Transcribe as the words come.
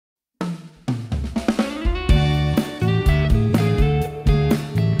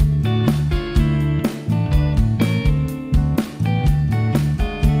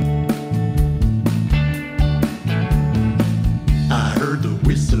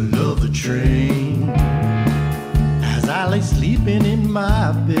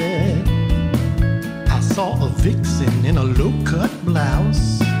my bed, I saw a vixen in a low-cut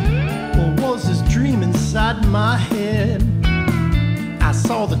blouse. Or was this dream inside my head? I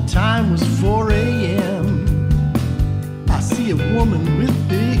saw the time was 4 a.m. I see a woman with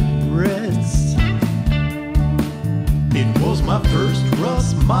big breasts. It was my first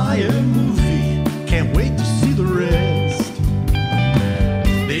Russ Meyer movie. Can't wait to see the rest.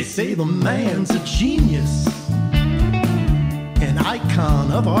 They say the man's a genius, an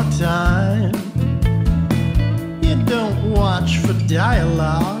icon of our time. You don't watch for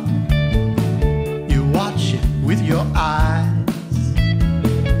dialogue, you watch it with your eyes.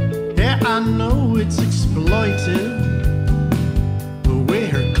 Yeah, I know it's exploitive, the way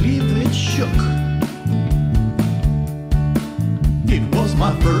her cleavage shook. It was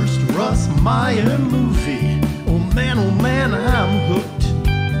my first Russ Meyer movie. Oh man, I'm hooked.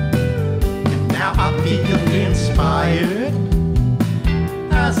 And now I feel inspired.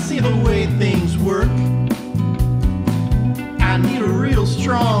 I see the way things work. I need a real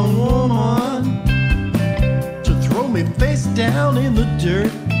strong woman to throw me face down in the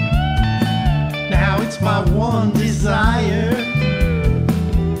dirt. Now it's my one desire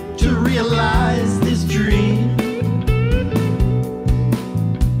to realize this dream.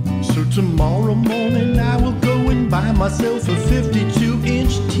 So tomorrow morning I will go and buy myself a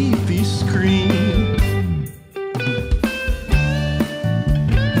 52-inch TV screen.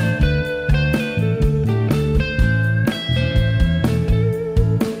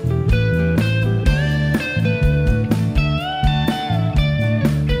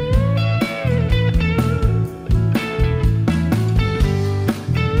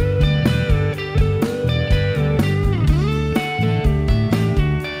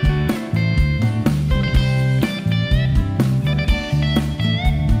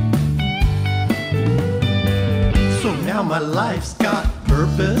 Now my life's got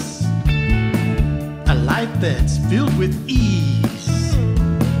purpose, a life that's filled with ease,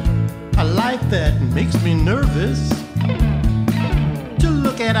 a life that makes me nervous to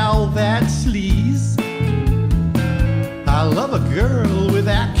look at all that sleaze. I love a girl with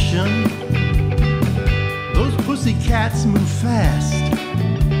action, those pussycats move fast.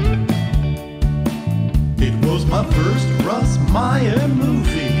 It was my first Russ Meyer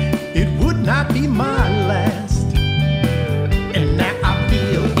movie, it would not be my last. And now I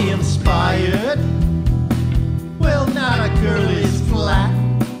feel inspired. Well, not a girl is flat.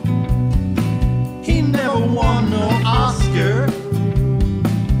 He never won no Oscar,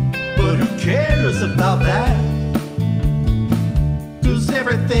 but who cares about that? 'Cause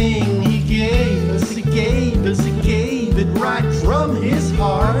everything he gave us, he gave it right from his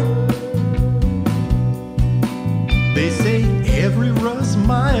heart.